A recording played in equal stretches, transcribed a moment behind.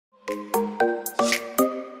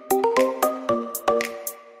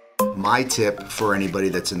My tip for anybody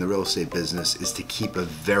that's in the real estate business is to keep a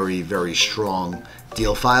very, very strong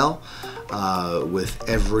deal file with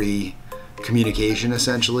every communication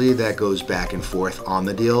essentially that goes back and forth on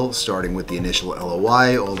the deal, starting with the initial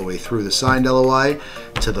LOI all the way through the signed LOI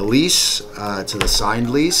to the lease, to the signed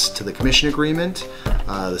lease, to the commission agreement,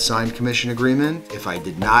 the signed commission agreement. If I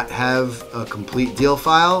did not have a complete deal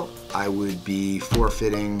file, I would be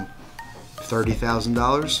forfeiting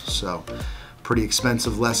 $30,000. So pretty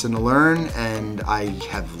expensive lesson to learn, and I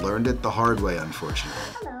have learned it the hard way, unfortunately.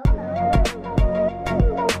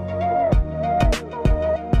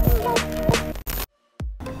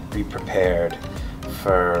 Be prepared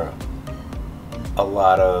for a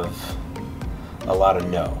lot of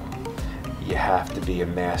no. You have to be a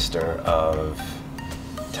master of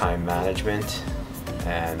time management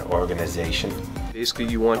and organization. Basically,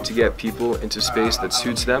 you want to get people into space that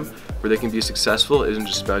suits them, where they can be successful. It isn't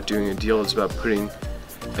just about doing a deal, it's about putting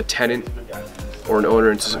a tenant or an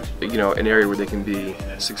owner into an area where they can be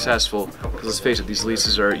successful. Because let's face it, these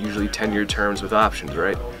leases are usually 10-year terms with options,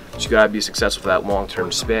 right? So you gotta be successful for that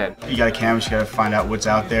long-term span. You gotta canvas, you gotta find out what's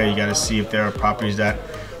out there, you gotta see if there are properties that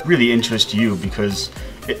really interest you, because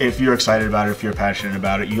if you're excited about it, if you're passionate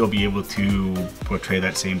about it, you'll be able to portray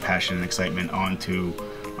that same passion and excitement onto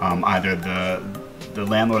either the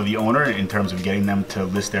landlord or the owner in terms of getting them to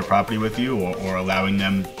list their property with you, or allowing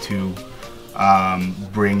them to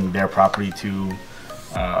bring their property to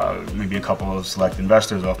maybe a couple of select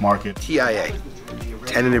investors off market. TIA,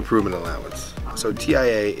 Tenant Improvement Allowance. So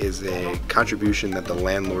TIA is a contribution that the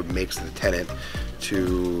landlord makes to the tenant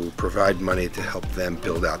to provide money to help them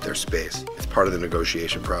build out their space. It's part of the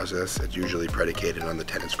negotiation process. It's usually predicated on the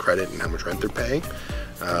tenant's credit and how much rent they're paying.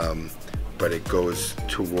 But it goes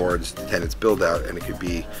towards the tenant's build out, and it could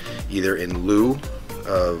be either in lieu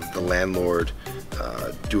of the landlord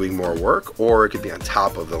doing more work, or it could be on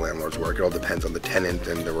top of the landlord's work. It all depends on the tenant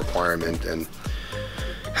and the requirement and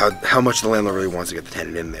how much the landlord really wants to get the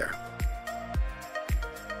tenant in there.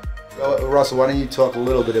 So, Russell, why don't you talk a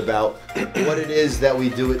little bit about what it is that we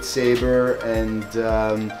do at Sabre, and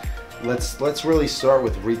let's really start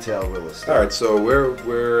with retail real estate. All right, so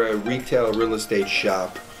we're a retail real estate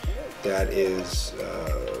shop that is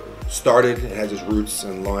started and has its roots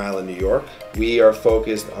in Long Island, New York. We are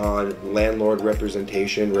focused on landlord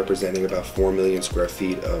representation, representing about 4 million square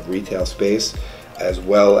feet of retail space, as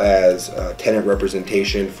well as tenant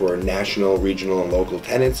representation for national, regional, and local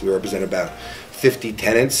tenants. We represent about 50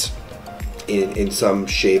 tenants in some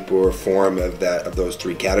shape or form of those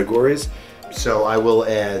three categories. So I will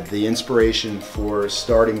add, the inspiration for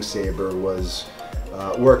starting Sabre was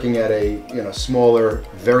working at a smaller,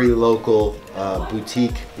 very local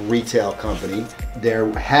boutique retail company.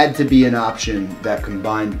 There had to be an option that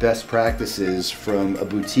combined best practices from a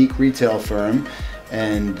boutique retail firm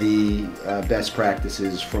and the best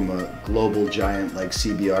practices from a global giant like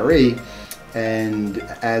CBRE. And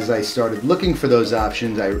as I started looking for those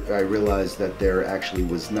options, I realized that there actually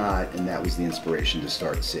was not, and that was the inspiration to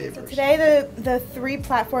start Sabre. Today, the three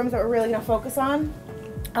platforms that we're really going to focus on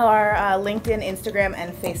are LinkedIn, Instagram,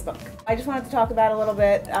 and Facebook. I just wanted to talk about a little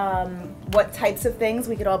bit what types of things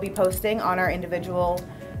we could all be posting on our individual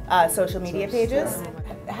social media pages,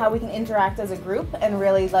 how we can interact as a group and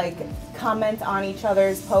really comment on each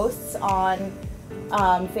other's posts on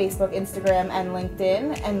Facebook, Instagram, and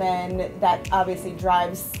LinkedIn, and then that obviously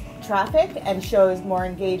drives traffic and shows more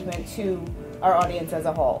engagement to our audience as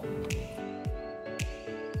a whole.